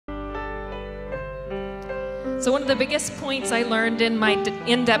So one of the biggest points I learned in my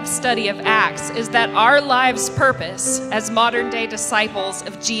in-depth study of Acts is that our life's purpose as modern-day disciples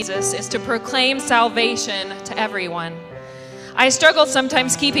of Jesus is to proclaim salvation to everyone. I struggle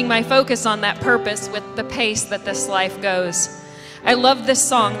sometimes keeping my focus on that purpose with the pace that this life goes. I love this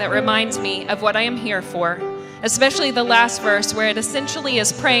song that reminds me of what I am here for, especially the last verse where it essentially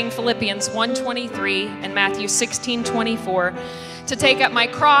is praying Philippians 1:23 and Matthew 16:24 to take up my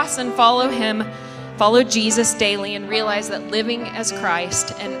cross and follow him, follow Jesus daily, and realize that living as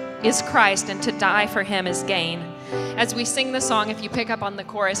Christ and to die for him is gain. As we sing the song, if you pick up on the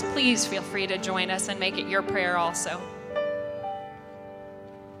chorus, please feel free to join us and make it your prayer also.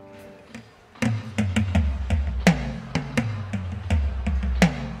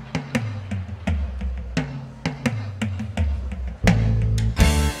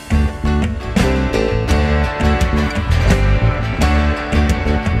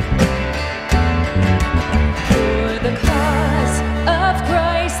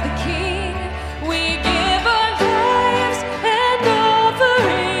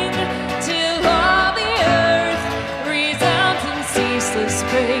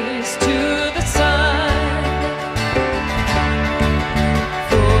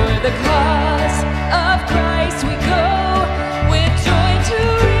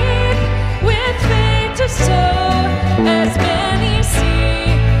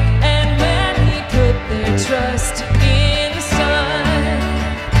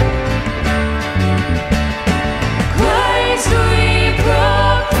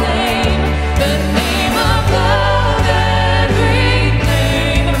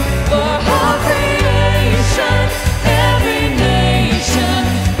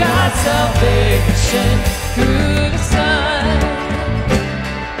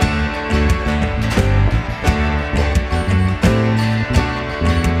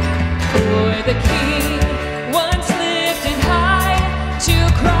 The King